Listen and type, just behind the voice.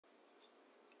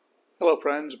Hello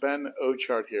friends, Ben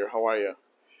Ochart here. How are you?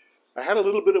 I had a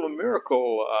little bit of a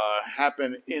miracle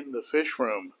happen in the fish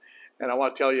room, and I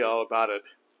want to tell you all about it.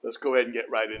 Let's go ahead and get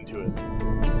right into it.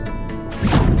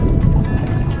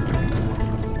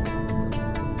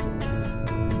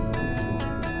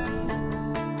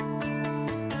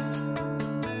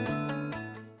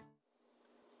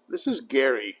 This is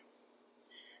Gary.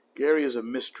 Gary is a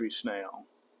mystery snail,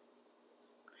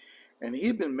 and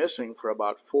he'd been missing for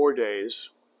about 4 days.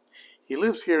 He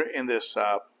lives here in this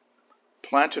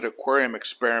planted aquarium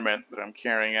experiment that I'm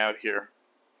carrying out here.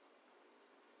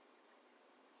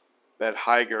 That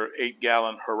Higer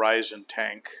 8-gallon Horizon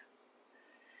tank.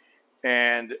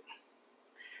 And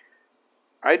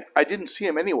I didn't see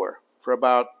him anywhere for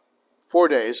about 4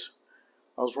 days.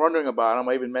 I was wondering about him.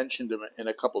 I even mentioned him in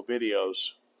a couple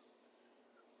videos.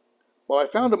 Well, I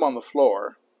found him on the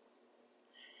floor,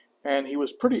 and he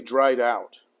was pretty dried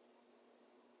out.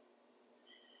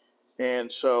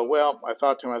 And so, well, I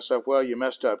thought to myself, well, you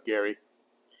messed up, Gary.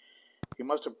 He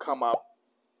must have come up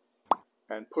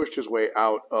and pushed his way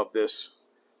out of this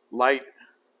light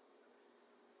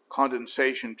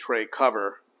condensation tray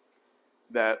cover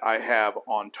that I have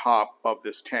on top of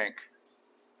this tank.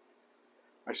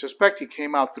 I suspect he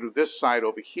came out through this side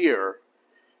over here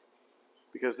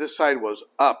because this side was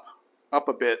up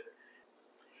a bit.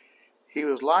 He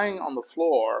was lying on the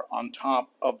floor on top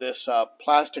of this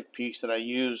plastic piece that I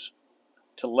use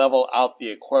to level out the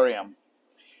aquarium,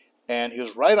 and he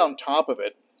was right on top of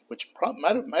it, which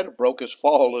might have broke his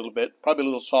fall a little bit, probably a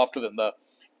little softer than the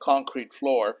concrete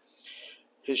floor.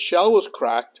 His shell was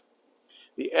cracked,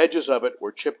 the edges of it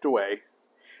were chipped away,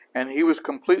 and he was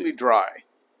completely dry,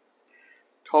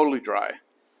 totally dry.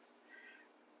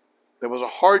 There was a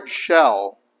hard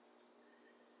shell.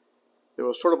 There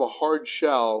was sort of a hard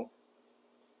shell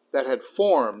that had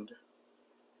formed,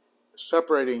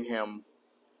 separating him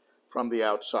from the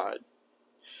outside.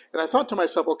 And I thought to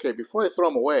myself, okay, before I throw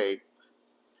them away,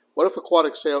 what if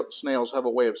aquatic snails have a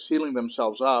way of sealing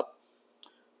themselves up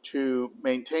to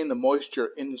maintain the moisture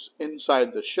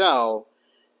inside the shell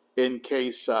in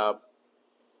case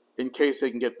they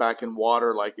can get back in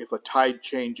water, like if a tide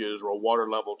changes or a water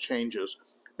level changes.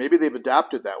 Maybe they've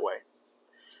adapted that way.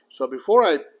 So before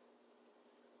I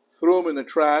threw them in the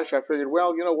trash, I figured,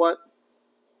 well, you know what?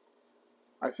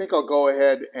 I think I'll go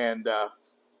ahead and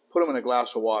put them in a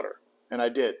glass of water. And I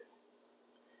did.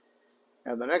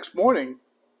 And the next morning,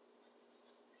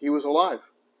 he was alive.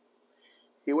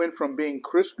 He went from being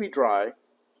crispy dry,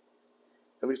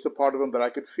 at least the part of him that I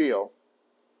could feel.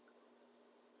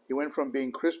 He went from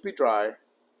being crispy dry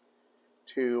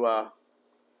to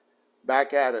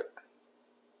back at it.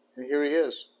 And here he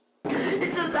is.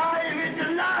 It's alive! It's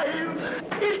alive!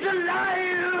 It's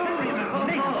alive!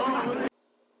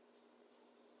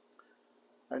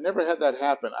 I never had that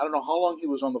happen. I don't know how long he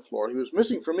was on the floor. He was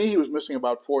missing, for me, he was missing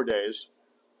about 4 days.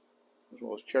 As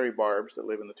well as cherry barbs that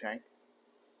live in the tank.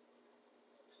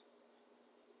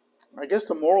 I guess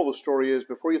the moral of the story is,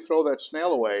 before you throw that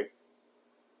snail away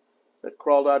that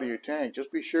crawled out of your tank,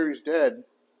 just be sure he's dead.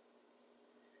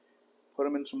 Put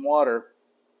him in some water.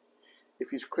 If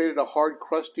he's created a hard,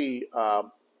 crusty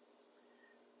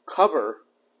cover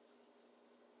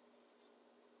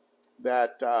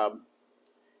that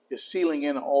is sealing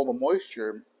in all the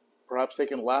moisture, perhaps they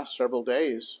can last several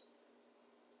days.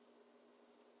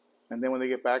 And then when they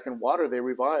get back in water, they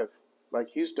revive, like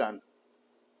he's done.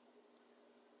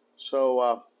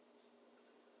 So,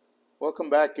 welcome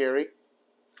back, Gary.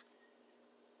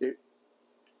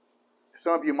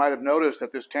 Some of you might have noticed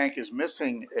that this tank is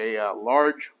missing a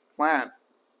large plant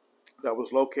that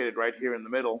was located right here in the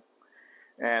middle.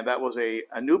 And that was a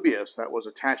anubias that was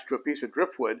attached to a piece of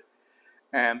driftwood.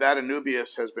 And that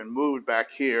anubias has been moved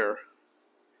back here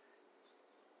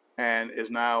and is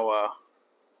now a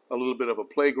little bit of a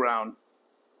playground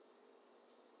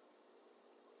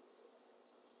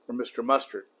for Mr.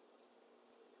 Mustard.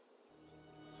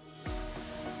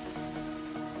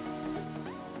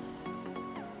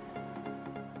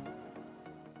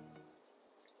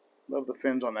 Love the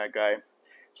fins on that guy.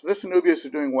 So this anubias is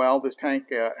doing well. This tank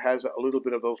has a little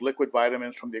bit of those liquid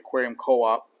vitamins from the aquarium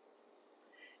co-op.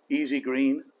 Easy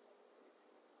green.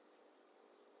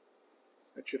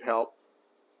 That should help.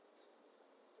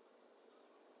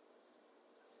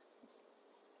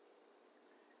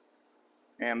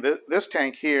 And this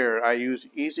tank here, I use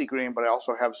Easy Green, but I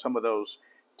also have some of those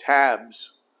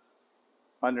tabs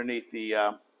underneath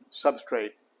the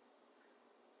substrate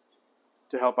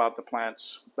to help out the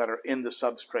plants that are in the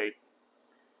substrate.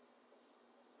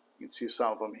 You can see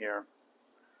some of them here.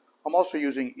 I'm also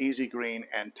using Easy Green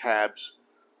and tabs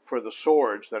for the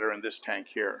swords that are in this tank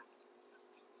here.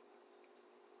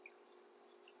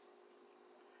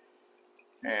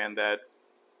 And that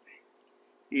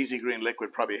easy green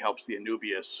liquid probably helps the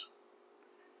anubias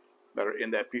that are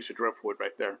in that piece of driftwood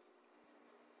right there.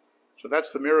 So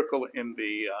that's the miracle in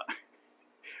the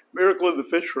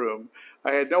fish room.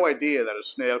 I had no idea that a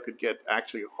snail could get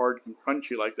actually hard and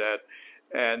crunchy like that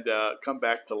and come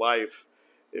back to life.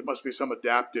 It must be some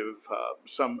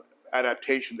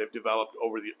adaptation they've developed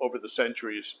over the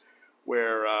centuries,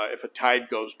 where if a tide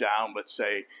goes down, let's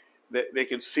say, they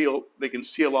can seal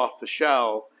off the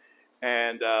shell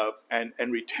and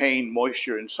retain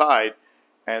moisture inside,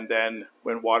 and then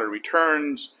when water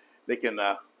returns, they can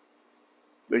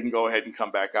go ahead and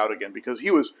come back out again, because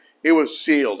it was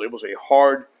sealed. It was a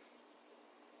hard,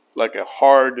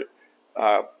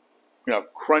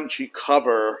 crunchy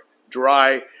cover,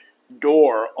 dry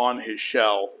door on his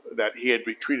shell that he had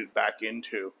retreated back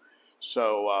into.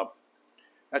 So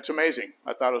that's amazing.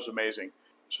 I thought it was amazing.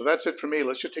 So that's it for me.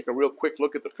 Let's just take a real quick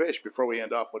look at the fish before we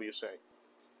end off. What do you say?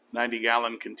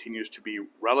 90-gallon continues to be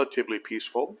relatively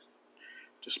peaceful,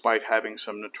 despite having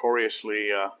some notoriously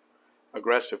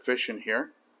aggressive fish in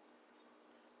here,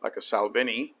 like a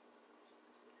Salvini,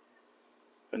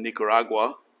 a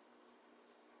Nicaragua,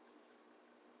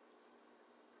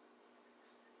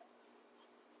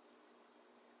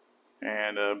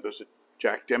 and there's a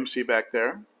Jack Dempsey back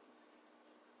there.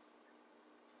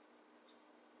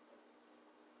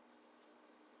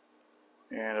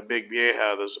 And a big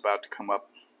vieja that's about to come up.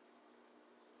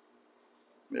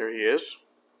 There he is.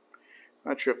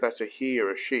 Not sure if that's a he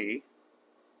or a she.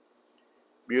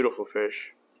 Beautiful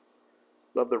fish.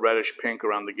 Love the reddish pink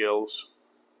around the gills.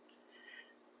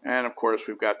 And of course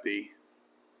we've got the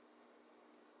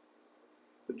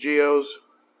geos,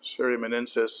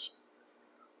 Ceremonensis,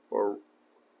 or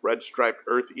red-striped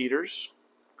earth eaters.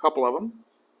 A couple of them.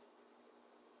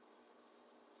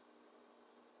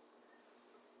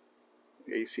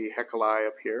 AC Hecali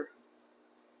up here.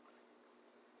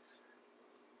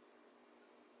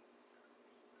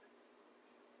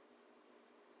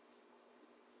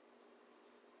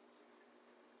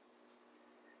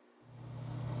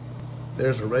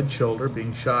 There's a red shoulder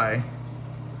being shy.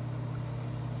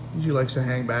 Usually likes to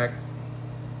hang back.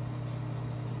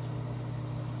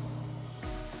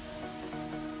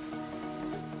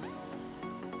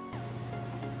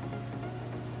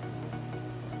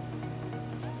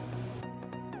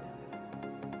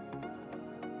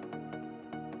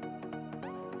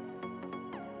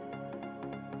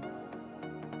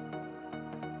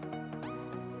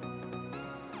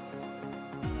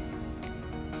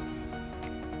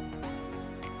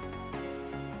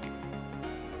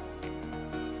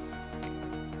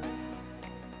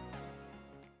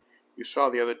 You saw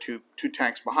the other two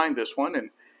tanks behind this one,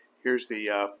 and here's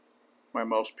the my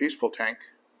most peaceful tank.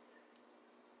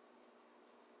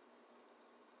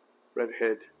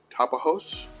 Redhead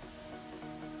Tapajos.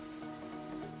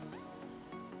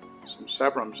 Some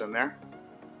Severums in there.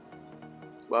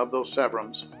 Love those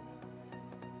Severums.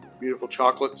 Beautiful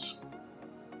chocolates.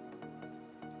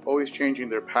 Always changing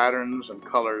their patterns and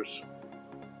colors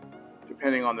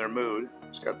depending on their mood.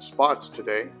 It's got spots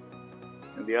today,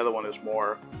 and the other one is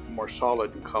more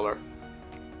solid in color.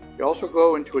 You also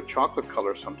go into a chocolate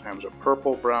color sometimes, a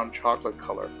purple-brown chocolate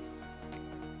color.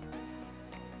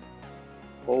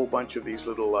 Whole bunch of these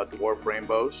little dwarf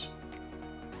rainbows.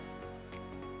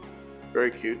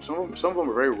 Very cute. Some of them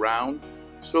are very round,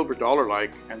 silver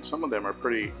dollar-like, and some of them are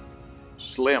pretty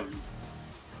slim.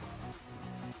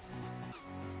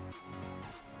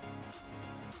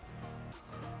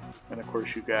 And of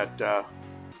course you've got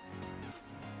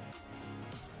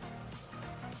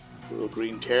little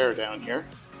green tear down here.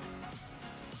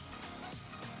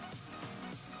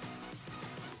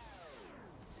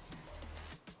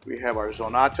 We have our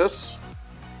Zonatus,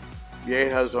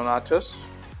 Vieja Zonatus,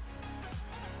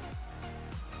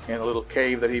 in a little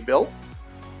cave that he built.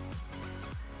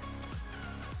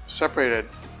 Separated,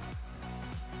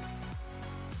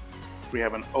 we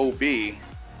have an OB.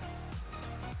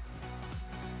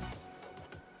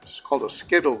 It's called a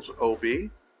Skittles OB.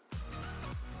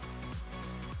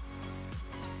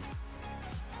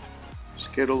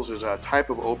 Skittles is a type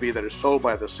of OB that is sold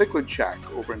by the Cichlid Shack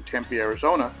over in Tempe,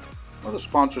 Arizona, one of the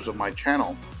sponsors of my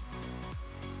channel.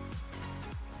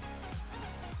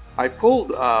 I pulled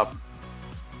the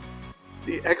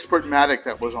expert matic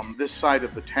that was on this side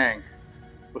of the tank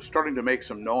was starting to make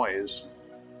some noise,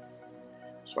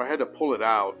 so I had to pull it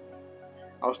out.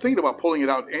 I was thinking about pulling it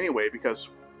out anyway because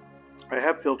I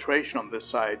have filtration on this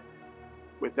side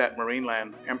with that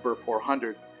Marineland Emperor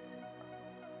 400.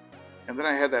 And then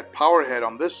I had that power head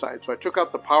on this side, so I took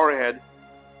out the power head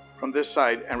from this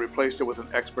side and replaced it with an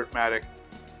expert matic.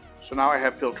 So now I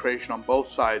have filtration on both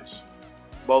sides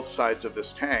both sides of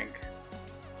this tank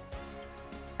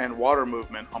and water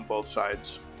movement on both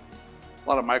sides. A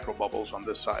lot of micro bubbles on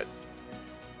this side.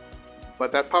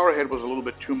 But that power head was a little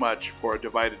bit too much for a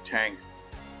divided tank.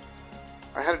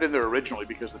 I had it in there originally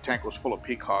because the tank was full of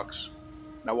peacocks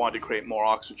and I wanted to create more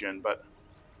oxygen, but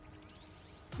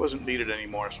it wasn't needed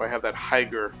anymore. So I have that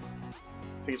Higer,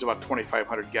 I think it's about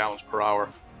 2,500 gallons per hour.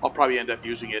 I'll probably end up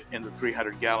using it in the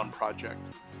 300-gallon project.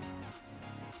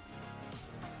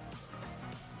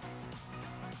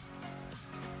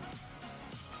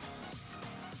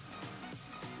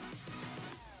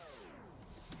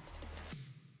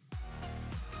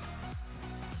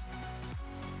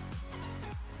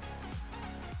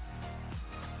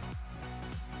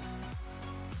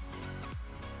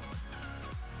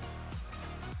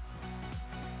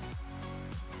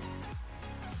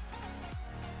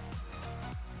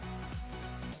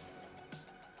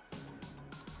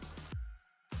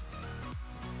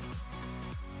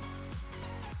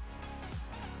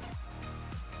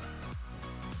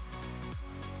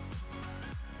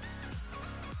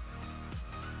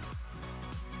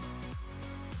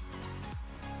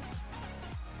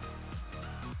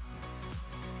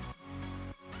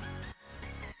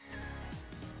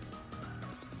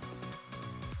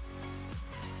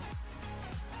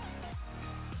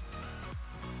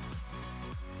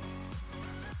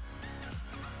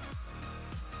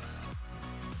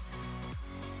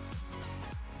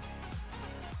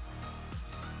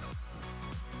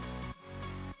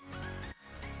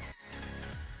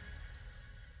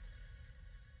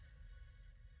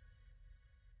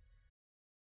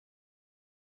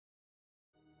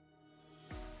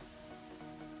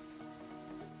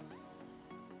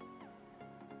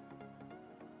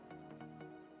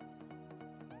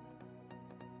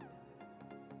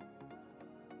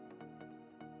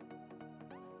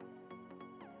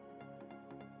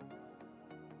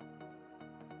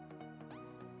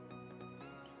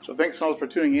 So thanks, Snails, for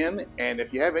tuning in. And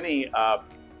if you have any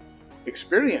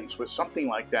experience with something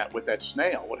like that, with that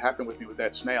snail, what happened with me with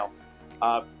that snail,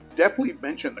 definitely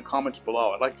mention in the comments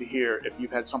below. I'd like to hear if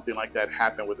you've had something like that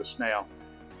happen with a snail.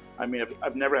 I mean,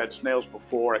 I've never had snails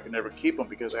before. I could never keep them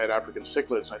because I had African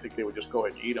cichlids, and I think they would just go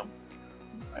ahead and eat them.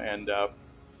 And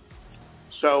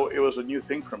so it was a new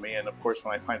thing for me. And of course,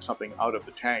 when I find something out of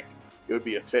the tank, it would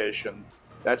be a fish, and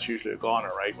that's usually a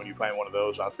goner, right? When you find one of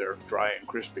those out there dry and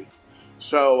crispy.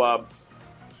 So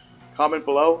comment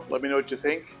below, let me know what you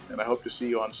think, and I hope to see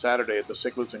you on Saturday at the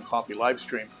Cichlids and Coffee live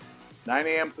stream, 9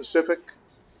 a.m. Pacific,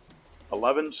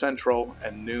 11 Central,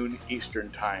 and noon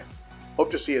Eastern time. Hope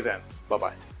to see you then.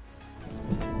 Bye-bye.